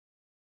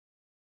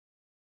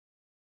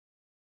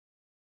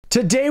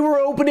Today we're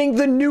opening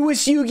the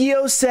newest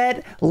Yu-Gi-Oh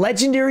set,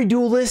 Legendary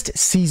Duelist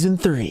Season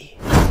 3.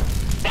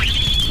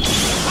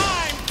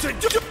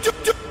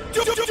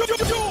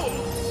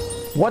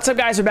 What's up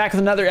guys, we're back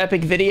with another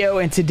epic video,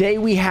 and today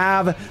we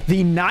have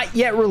the not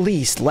yet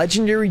released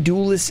Legendary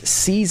Duelist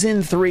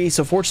Season 3.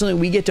 So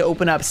fortunately we get to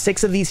open up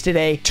 6 of these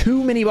today.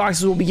 2 mini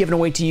boxes will be given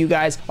away to you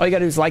guys. All you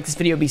gotta do is like this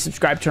video, be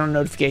subscribed, turn on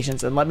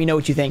notifications, and let me know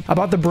what you think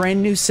about the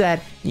brand new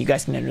set. You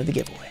guys can enter the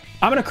giveaway.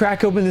 I'm gonna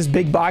crack open this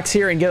big box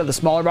here and get the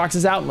smaller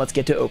boxes out, and let's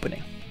get to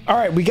opening. All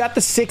right, we got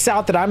the 6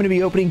 out that I'm going to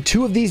be opening.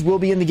 2 of these will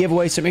be in the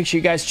giveaway, so make sure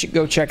you guys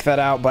go check that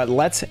out. But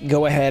let's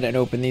go ahead and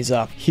open these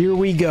up. Here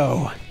we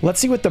go. Let's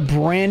see what the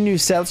brand new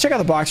set. Let's check out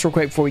the box real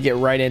quick before we get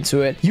right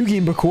into it. Yugi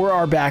and Bakura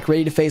are back,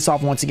 ready to face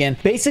off once again.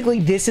 Basically,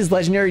 this is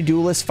Legendary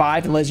Duelist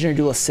 5 and Legendary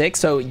Duelist 6.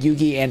 So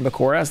Yugi and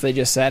Bakura, as they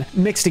just said,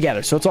 mixed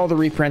together. So it's all the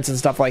reprints and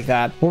stuff like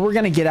that. What we're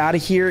going to get out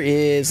of here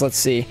is, let's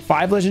see,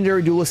 5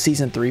 Legendary Duelist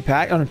Season 3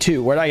 pack. Oh, no,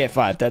 2. Where did I get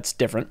 5? That's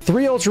different.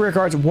 3 Ultra Rare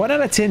cards, 1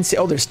 out of 10.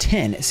 Oh, there's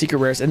 10 Secret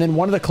Rares, and then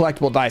 1 of the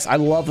collectible dice. I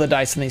love the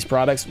dice in these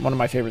products. One of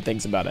my favorite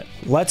things about it.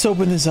 Let's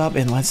open this up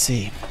and let's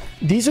see.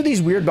 These are these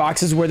weird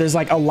boxes where there's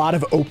like a lot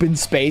of open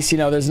space. You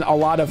know, there's a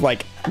lot of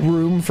like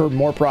room for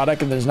more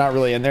product and there's not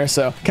really in there.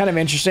 So kind of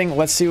interesting.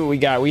 Let's see what we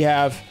got. We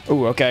have,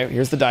 oh, okay.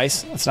 Here's the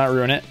dice. Let's not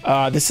ruin it.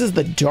 This is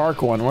the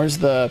dark one. Where's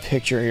the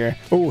picture here?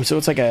 Oh, so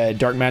it's like a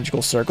dark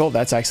magical circle.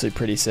 That's actually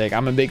pretty sick.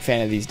 I'm a big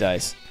fan of these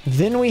dice.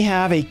 Then we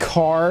have a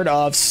card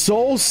of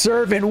Soul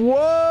Servant.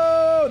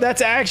 Whoa, that's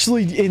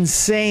actually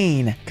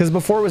insane. Because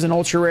before it was an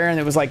ultra rare and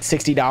it was like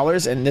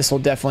 $60, and this will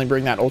definitely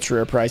bring that ultra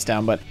rare price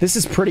down. But this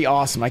is pretty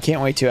awesome. I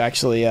can't wait to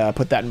actually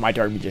put that in my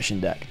Dark Magician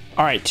deck.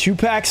 All right, 2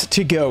 packs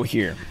to go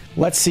here.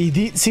 Let's see.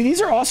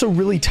 These are also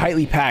really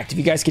tightly packed. If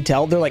you guys could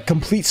tell, they're like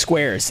complete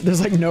squares.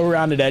 There's like no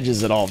rounded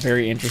edges at all.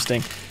 Very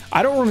interesting.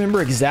 I don't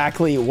remember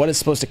exactly what is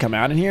supposed to come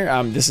out in here.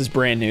 This is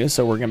brand new,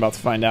 so we're about to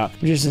find out.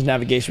 Magician's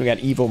Navigation, we got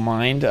Evil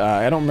Mind.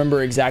 I don't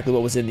remember exactly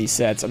what was in these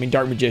sets. I mean,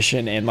 Dark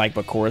Magician and like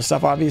Bakura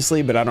stuff,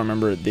 obviously, but I don't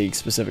remember the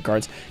specific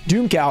cards.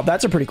 Doom Cow,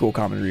 that's a pretty cool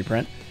common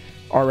reprint.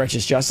 Our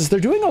Righteous Justice. They're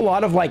doing a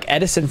lot of like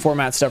Edison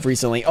format stuff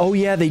recently. Oh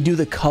yeah, they do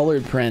the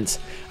colored prints.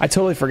 I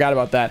totally forgot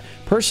about that.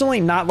 Personally,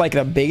 not like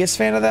the biggest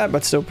fan of that,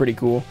 but still pretty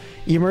cool.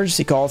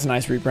 Emergency Call, it's a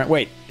nice reprint.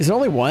 Wait, is it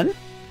only 1?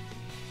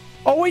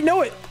 Oh wait,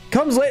 no, it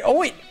comes late. Oh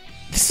wait.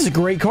 This is a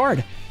great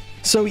card.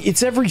 So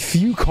it's every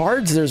few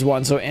cards there's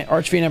one. So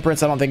Archfiend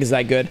Empress I don't think is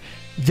that good.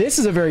 This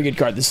is a very good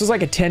card. This is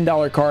like a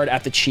 $10 card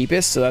at the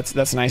cheapest, so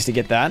that's nice to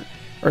get that.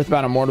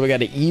 Earthbound Immortal, we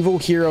got an Evil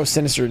Hero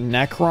Sinister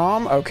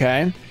Necrom,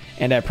 okay.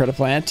 And a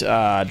Predaplant,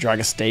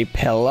 Dragostay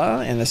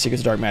Pella, and the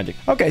Secrets of Dark Magic.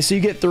 Okay, so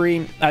you get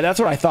 3. That's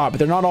what I thought, but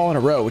they're not all in a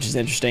row, which is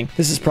interesting.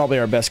 This is probably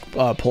our best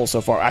pull so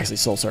far. Actually,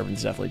 Soul Servant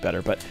is definitely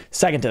better, but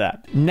second to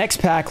that.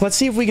 Next pack, let's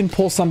see if we can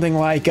pull something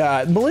like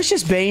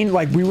Malicious Bane.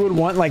 Like, we would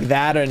want like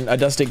that and a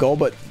Dusted Gold,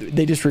 but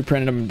they just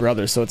reprinted them in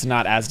Brothers, so it's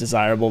not as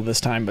desirable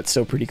this time, but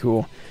still pretty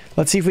cool.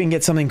 Let's see if we can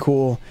get something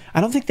cool.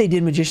 I don't think they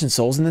did Magician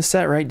Souls in this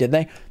set, right? Did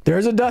they?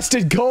 There's a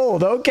Dusted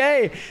Gold.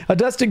 Okay. A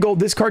Dusted Gold.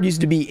 This card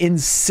used to be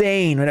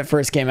insane when it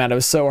first came out. It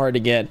was so hard to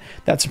get.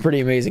 That's a pretty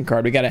amazing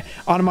card. We got an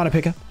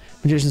Onomatopoeia,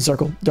 Magician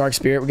Circle, Dark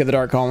Spirit. We got the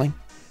Dark Calling,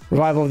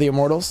 Revival of the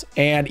Immortals,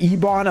 and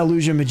Ebon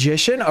Illusion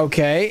Magician.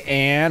 Okay.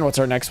 And what's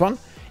our next one?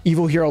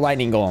 Evil Hero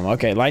Lightning Golem.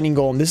 Okay, Lightning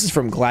Golem. This is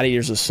from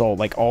Gladiators of Soul,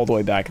 like all the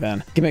way back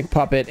then. Gimmick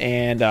Puppet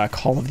and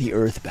Call of the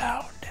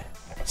Earthbound.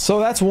 So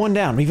that's 1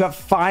 down. We've got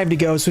 5 to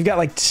go. So we've got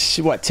like,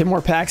 what, 10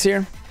 more packs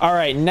here? All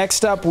right,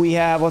 next up we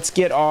have, let's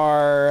get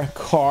our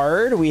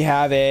card. We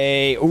have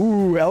a,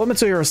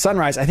 Elemental Hero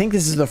Sunrise. I think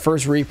this is the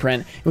first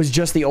reprint. It was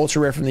just the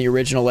ultra rare from the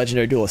original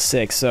Legendary Duelist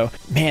 6. So,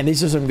 man,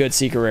 these are some good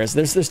secret rares.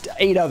 There's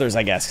 8 others,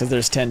 I guess, because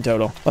there's 10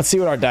 total. Let's see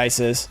what our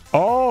dice is.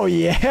 Oh,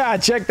 yeah,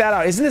 check that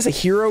out. Isn't this a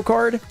hero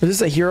card? Is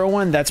this a hero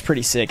one? That's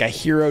pretty sick. A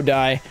hero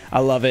die. I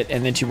love it.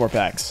 And then 2 more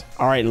packs.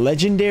 All right,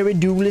 Legendary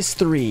Duelist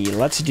 3.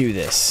 Let's do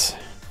this.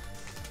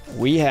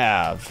 We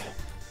have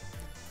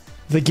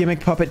the Gimmick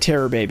Puppet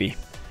Terror Baby,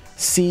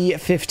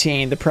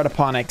 C15, the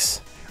Predaponics,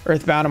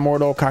 Earthbound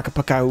Immortal,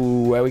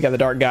 Kakapakau, we got the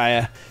Dark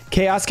Gaia,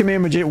 Chaos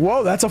Command Magician.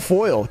 Whoa, that's a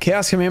foil.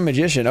 Chaos Command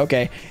Magician.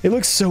 Okay, it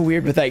looks so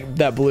weird with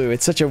that blue.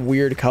 It's such a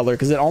weird color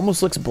because it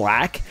almost looks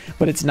black,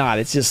 but it's not.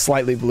 It's just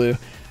slightly blue.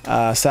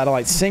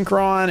 Satellite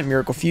Synchron,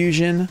 Miracle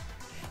Fusion,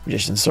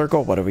 Magician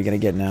Circle. What are we gonna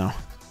get now?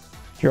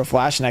 Hero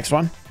Flash, next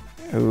one.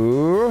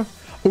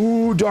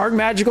 Ooh, Dark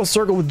Magical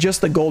Circle with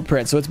just the gold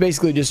print. So it's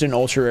basically just an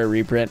ultra rare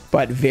reprint,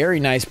 but very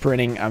nice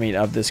printing, I mean,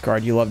 of this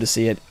card. You love to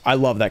see it. I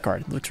love that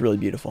card. It looks really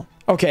beautiful.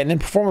 Okay, and then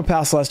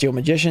Performapal Celestial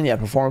Magician. Yeah,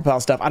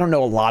 Performapal stuff. I don't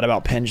know a lot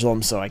about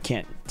Pendulum, so I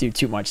can't do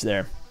too much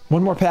there.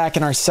 1 more pack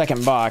in our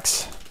second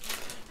box.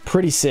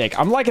 Pretty sick.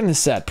 I'm liking this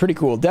set. Pretty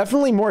cool.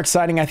 Definitely more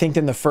exciting, I think,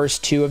 than the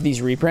first 2 of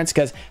these reprints,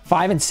 because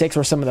 5 and 6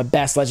 were some of the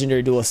best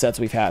Legendary Duelist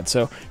sets we've had.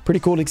 So pretty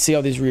cool to see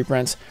all these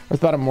reprints.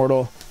 Earthbound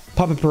Immortal,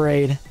 Puppet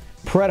Parade,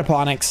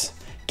 Predaponics,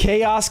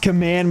 Chaos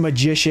Command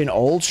Magician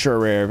Ultra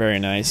Rare. Very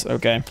nice.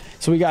 Okay.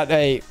 So we got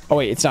a... Oh,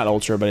 wait. It's not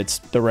Ultra, but it's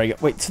the regular...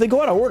 Wait. So they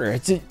go out of order.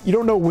 You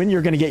don't know when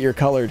you're going to get your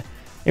colored.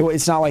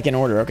 It's not like in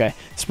order. Okay.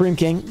 Supreme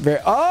King.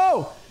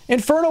 Oh!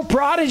 Infernal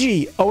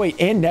Prodigy. Oh, wait,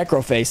 and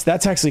Necroface.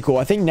 That's actually cool.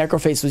 I think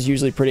Necroface was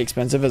usually pretty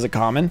expensive as a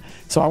common,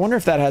 so I wonder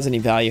if that has any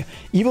value.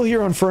 Evil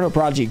Hero Infernal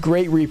Prodigy,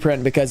 great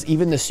reprint because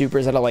even the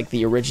supers out of like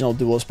the original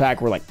Duelist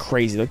pack were like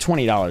crazy. They're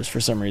 $20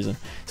 for some reason.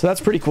 So that's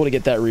pretty cool to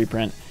get that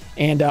reprint.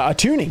 And a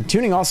Tuning.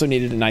 Tuning also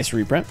needed a nice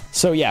reprint.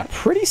 So yeah,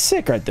 pretty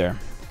sick right there.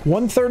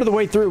 1/3 of the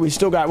way through, we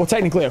still got, well,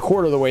 technically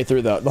 1/4 of the way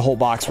through the whole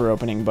box we're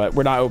opening, but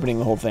we're not opening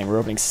the whole thing. We're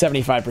opening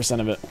 75%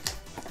 of it.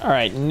 All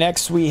right,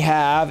 next we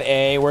have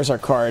a, where's our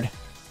card?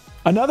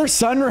 Another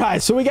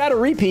Sunrise. So we got a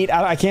repeat.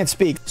 I can't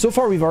speak. So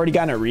far, we've already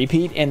gotten a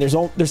repeat, and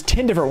there's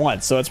 10 different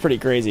ones, so it's pretty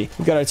crazy.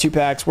 We've got our 2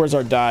 packs. Where's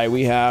our die?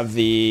 We have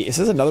the, it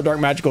says another Dark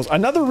Magicals.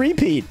 Another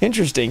repeat.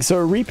 Interesting.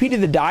 So it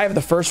repeated the die of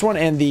the first one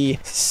and the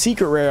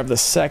secret rare of the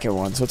second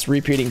one. So it's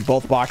repeating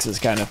both boxes,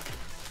 kind of.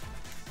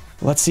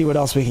 Let's see what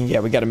else we can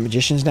get. We got a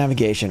Magician's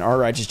Navigation, Our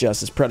Righteous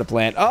Justice,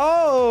 Predaplant.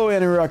 Oh,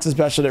 and Rux's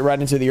Special it right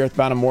into the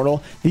Earthbound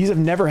Immortal. These have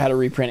never had a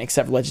reprint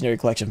except Legendary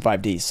Collection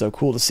 5D. So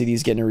cool to see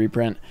these getting a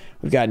reprint.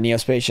 We've got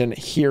Neospatian,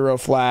 Hero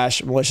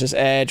Flash, Malicious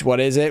Edge. What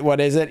is it? What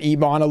is it?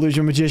 Ebon,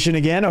 Illusion Magician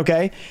again.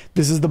 Okay.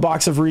 This is the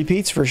box of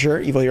repeats for sure.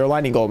 Evil Hero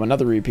Lightning Golem,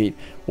 another repeat.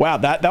 Wow,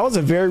 that was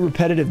a very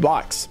repetitive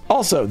box.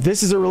 Also,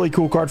 this is a really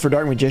cool card for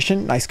Dark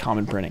Magician. Nice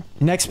common printing.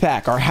 Next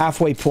pack, our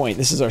halfway point.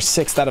 This is our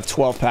 6th out of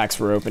 12 packs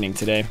we're opening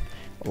today.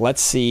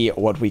 Let's see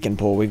what we can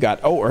pull. We've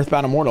got, oh,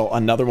 Earthbound Immortal,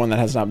 another one that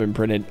has not been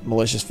printed.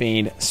 Malicious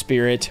Fiend,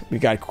 Spirit. We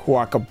got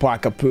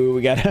Quackapakapoo.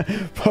 We got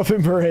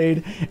Puffin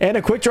Parade. And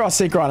a Quick Draw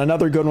Synchron,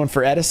 another good one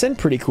for Edison.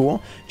 Pretty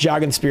cool.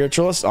 Jogging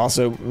Spiritualist,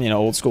 also, you know,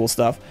 old school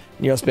stuff.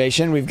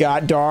 Neospatian. We've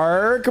got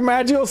Dark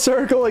Magical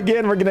Circle.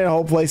 Again, we're getting a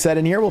whole play set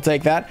in here. We'll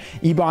take that.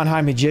 Ebon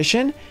High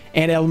Magician.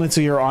 And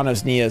Elemental Hero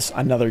Anos Nias,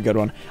 another good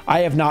one.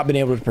 I have not been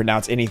able to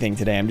pronounce anything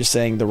today. I'm just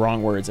saying the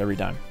wrong words every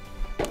time.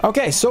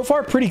 Okay, so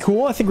far pretty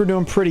cool. I think we're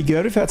doing pretty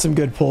good. We've had some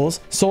good pulls.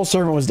 Soul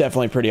Servant was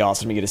definitely pretty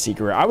awesome to get a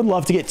secret rare. I would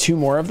love to get 2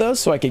 more of those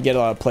so I could get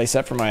a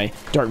playset for my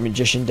Dark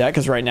Magician deck,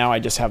 because right now I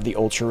just have the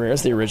ultra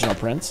rares, the original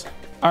prints.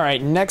 All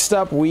right, next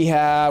up we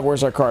have,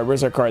 where's our card?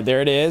 Where's our card?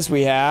 There it is.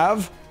 We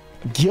have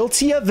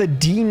Guiltia the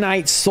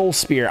D-Knight Soul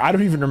Spear. I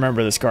don't even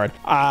remember this card.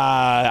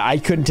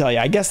 I couldn't tell you.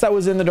 I guess that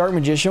was in the Dark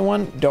Magician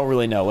one. Don't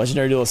really know.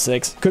 Legendary Duelist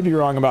 6. Could be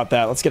wrong about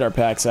that. Let's get our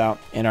packs out.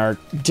 And our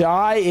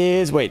die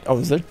is, wait, oh,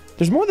 is there?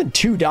 There's more than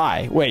 2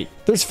 die. Wait,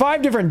 there's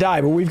 5 different die,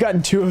 but we've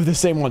gotten 2 of the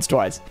same ones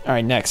twice. All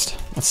right, next.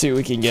 Let's see what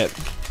we can get.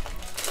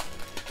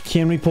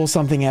 Can we pull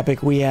something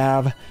epic? We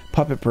have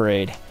Puppet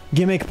Parade.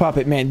 Gimmick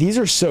Puppet. Man, these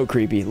are so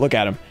creepy. Look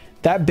at him.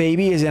 That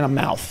baby is in a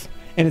mouth.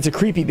 And it's a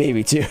creepy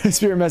baby, too.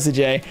 Spirit Message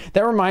A.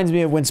 That reminds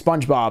me of when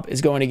SpongeBob is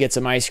going to get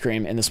some ice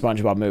cream in the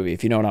SpongeBob movie,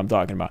 if you know what I'm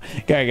talking about.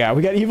 Okay,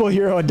 we got Evil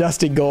Hero and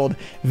Dusted Gold.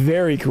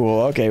 Very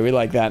cool. Okay, we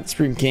like that.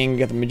 Supreme King. We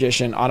got the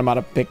Magician.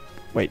 Automata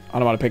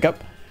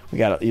Pickup. We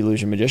got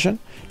Illusion Magician.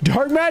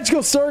 Dark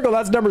Magical Circle.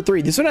 That's number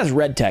 3. This one has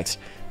red text.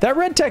 That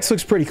red text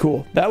looks pretty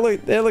cool.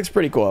 It looks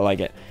pretty cool. I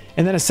like it.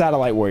 And then a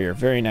Satellite Warrior.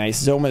 Very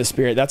nice. Zoma the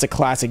Spirit. That's a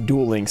classic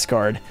Duel Links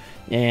card.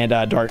 And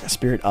Dark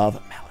Spirit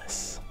of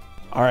Malice.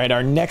 All right,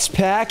 our next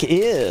pack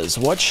is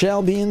What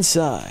Shall Be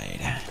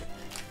Inside.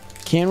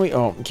 Can we...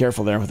 Oh,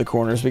 careful there with the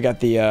corners. We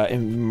got the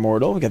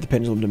Immortal. We got the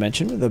Pendulum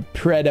Dimension. The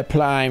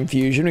Predaplime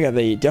Fusion. We got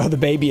the... Oh, the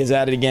baby is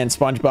at it again.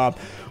 SpongeBob.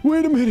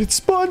 Wait a minute.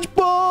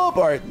 SpongeBob!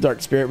 All right,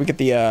 Dark Spirit. We got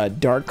the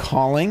Dark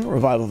Calling.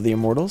 Revival of the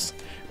Immortals.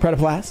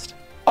 Predaplast.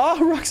 Oh,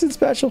 Ruxin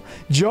Special.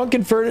 Junk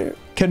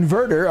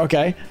Converter.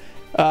 Okay.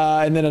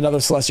 And then another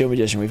Celestial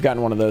Magician. We've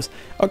gotten one of those.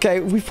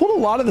 Okay, we've pulled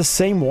a lot of the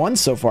same ones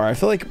so far. I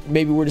feel like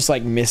maybe we're just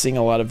like missing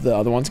a lot of the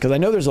other ones, because I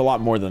know there's a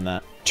lot more than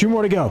that. 2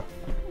 more to go.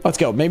 Let's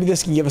go. Maybe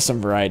this can give us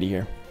some variety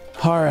here.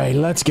 All right,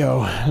 let's go.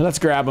 Let's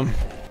grab them.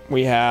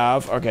 We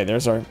have... Okay,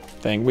 there's our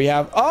thing. We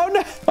have... Oh,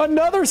 no!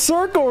 Another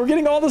circle! We're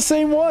getting all the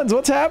same ones.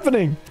 What's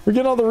happening? We're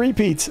getting all the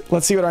repeats.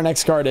 Let's see what our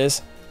next card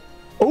is.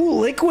 Oh,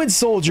 Liquid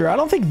Soldier. I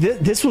don't think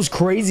this was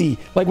crazy.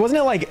 Like, wasn't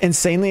it, like,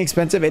 insanely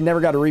expensive? It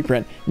never got a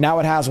reprint. Now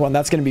it has one.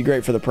 That's going to be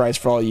great for the price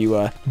for all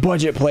you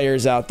budget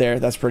players out there.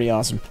 That's pretty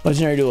awesome.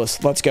 Legendary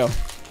Duelist. Let's go.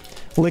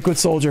 Liquid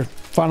Soldier.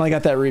 Finally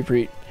got that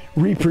reprint.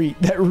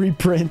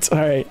 All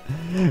right.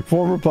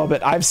 Former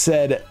Puppet. I've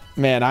said,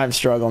 man, I'm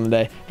struggling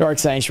today. Dark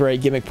Sanctuary,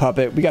 Gimmick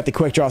Puppet. We got the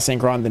Quick Draw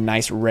Synchron, the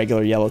nice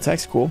regular yellow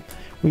text. Cool.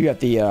 We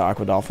got the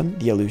Aqua Dolphin,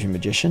 the Illusion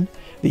Magician,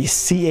 the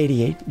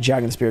C88,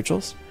 Jogging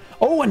Spirituals.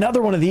 Oh,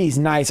 another one of these.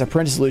 Nice.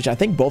 Apprentice Illusion. I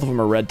think both of them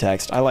are red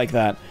text. I like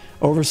that.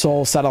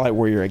 Oversoul, Satellite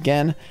Warrior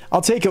again.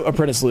 I'll take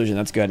Apprentice Illusion.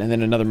 That's good. And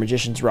then another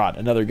Magician's Rod.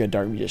 Another good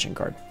Dark Magician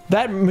card.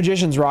 That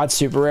Magician's Rod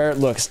super rare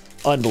looks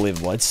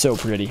unbelievable. It's so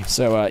pretty.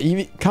 So,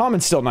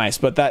 common's still nice,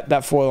 but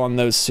that foil on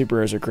those super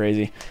rares are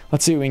crazy.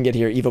 Let's see what we can get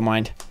here. Evil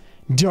Mind.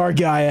 Dark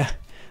Gaia.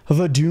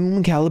 The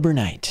Doom Caliber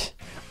Knight.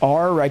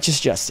 Our Righteous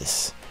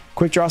Justice.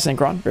 Quick Draw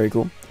Synchron. Very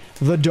cool.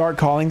 The Dark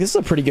Calling. This is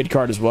a pretty good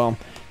card as well.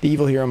 The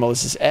Evil Hero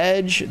Melissa's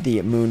Edge.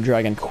 The Moon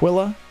Dragon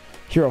Quilla.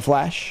 Hero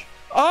Flash.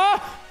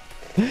 Ah!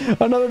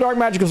 Another Dark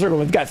Magical Circle.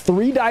 We've got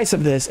 3 dice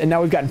of this, and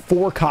now we've gotten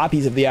 4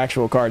 copies of the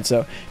actual card.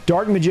 So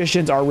Dark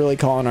Magicians are really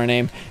calling our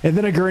name. And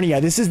then a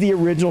Gurnia. This is the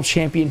original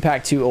Champion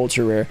Pack 2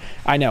 Ultra Rare.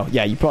 I know.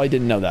 Yeah, you probably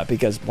didn't know that,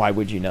 because why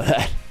would you know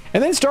that?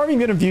 And then Starving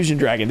Venom Fusion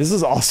Dragon. This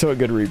is also a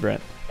good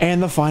reprint.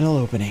 And the final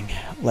opening,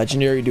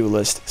 Legendary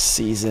Duelist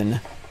Season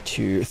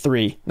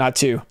 3. Not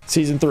 2.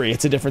 Season 3.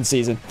 It's a different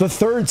season. The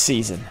third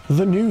season.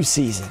 The new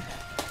season.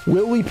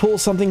 Will we pull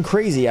something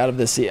crazy out of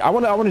this season? I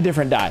want a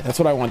different die. That's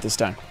what I want this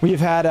time. We've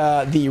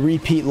had the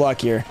repeat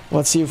luck here.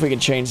 Let's see if we can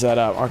change that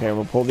up. Okay,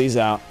 we'll pull these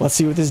out. Let's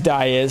see what this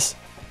die is.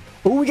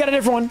 Oh, we got a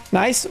different one.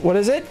 Nice. What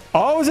is it?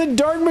 Oh, it's a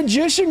Dark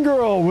Magician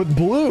Girl with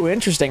blue.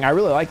 Interesting. I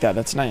really like that.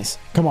 That's nice.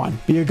 Come on.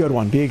 Be a good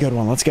one. Be a good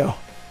one. Let's go.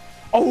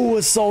 Oh,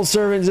 a Soul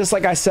Servant, just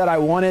like I said I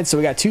wanted. So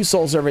we got 2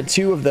 Soul Servant,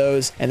 2 of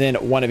those, and then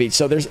 1 of each.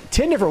 So there's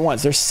 10 different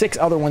ones. There's 6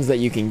 other ones that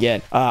you can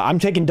get. I'm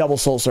taking double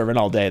Soul Servant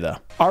all day, though.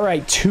 All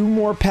right, 2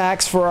 more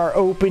packs for our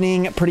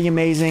opening. Pretty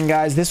amazing,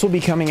 guys. This will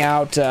be coming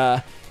out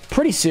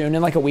pretty soon,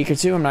 in like a week or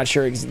 2. I'm not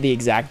sure the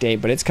exact date,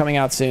 but it's coming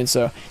out soon.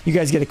 So you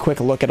guys get a quick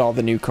look at all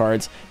the new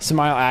cards.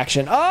 Smile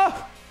Action.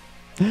 Oh!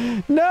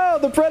 No,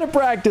 the Predator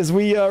Practice.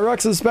 We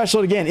Rux's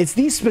special again. It's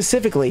these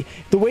specifically.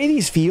 The way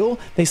these feel,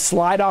 they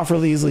slide off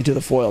really easily to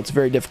the foil. It's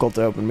very difficult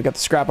to open. We got the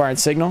Scrap Iron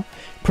Signal,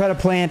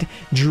 Predaplant,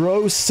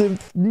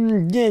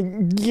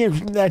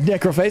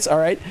 Necroface. All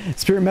right,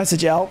 Spirit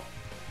Message L.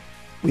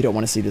 We don't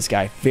want to see this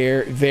guy.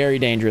 Very, very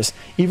dangerous.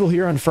 Evil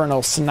Hero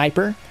Infernal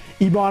Sniper,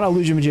 Ibana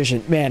Illusion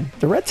Magician. Man,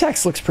 the red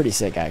text looks pretty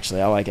sick.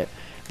 Actually, I like it.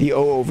 The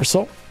O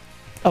Oversoul.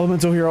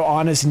 Elemental Hero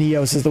Honest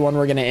Neos is the one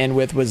we're going to end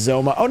with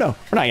Zoma. Oh, no,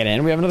 we're not going to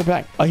end. We have another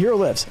pack. A Hero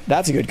Lives.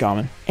 That's a good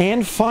common.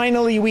 And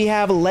finally, we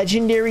have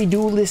Legendary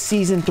Duelist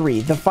Season 3,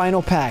 the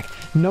final pack,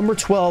 number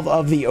 12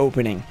 of the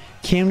opening.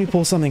 Can we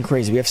pull something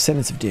crazy? We have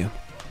Sentence of Doom,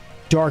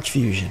 Dark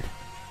Fusion,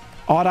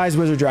 Odd Eyes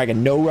Wizard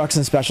Dragon, no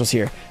Ruxin specials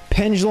here,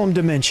 Pendulum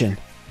Dimension,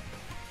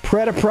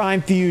 Predator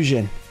Prime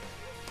Fusion,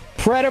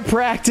 Predator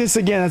Practice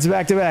again. That's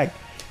back to back.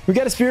 We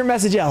got a Spirit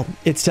Message L.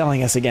 It's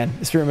telling us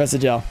again. Spirit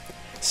Message L.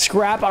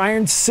 Scrap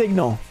Iron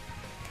Signal,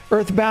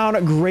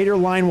 Earthbound Greater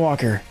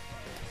Linewalker,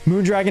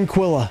 Moondragon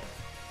Quilla,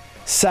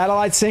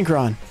 Satellite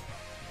Synchron,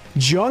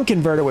 Junk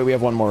Converter. Wait, we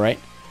have one more, right?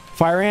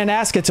 Fire Hand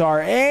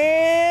Ascatar,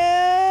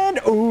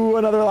 and ooh,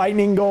 another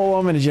Lightning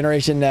Golem and a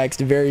Generation Next.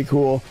 Very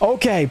cool.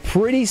 Okay,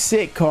 pretty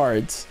sick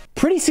cards.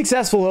 Pretty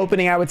successful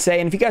opening, I would say.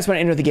 And if you guys want to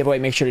enter the giveaway,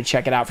 make sure to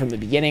check it out from the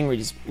beginning. We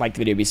just like the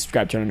video, be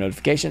subscribed, turn on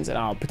notifications, and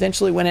I'll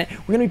potentially win it.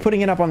 We're going to be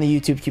putting it up on the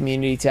YouTube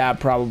community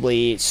tab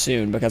probably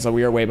soon because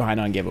we are way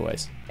behind on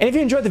giveaways. And if you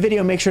enjoyed the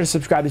video, make sure to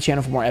subscribe to the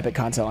channel for more epic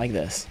content like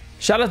this.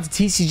 Shout out to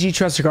TCG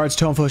Trusted Cards,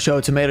 Tonefo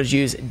Show, Tomato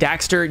Juice,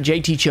 Daxter,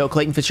 JT Cho,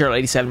 Clayton Fitzgerald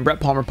 87, Brett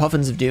Palmer,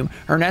 Puffins of Doom,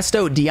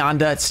 Ernesto,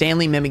 Deonda,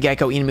 Stanley, Mimic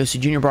Gecko, Ian Musa,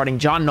 Junior Barding,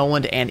 John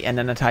Noland, and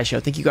Ananatai Show.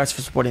 Thank you guys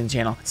for supporting the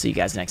channel. See you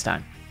guys next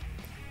time.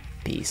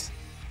 Peace.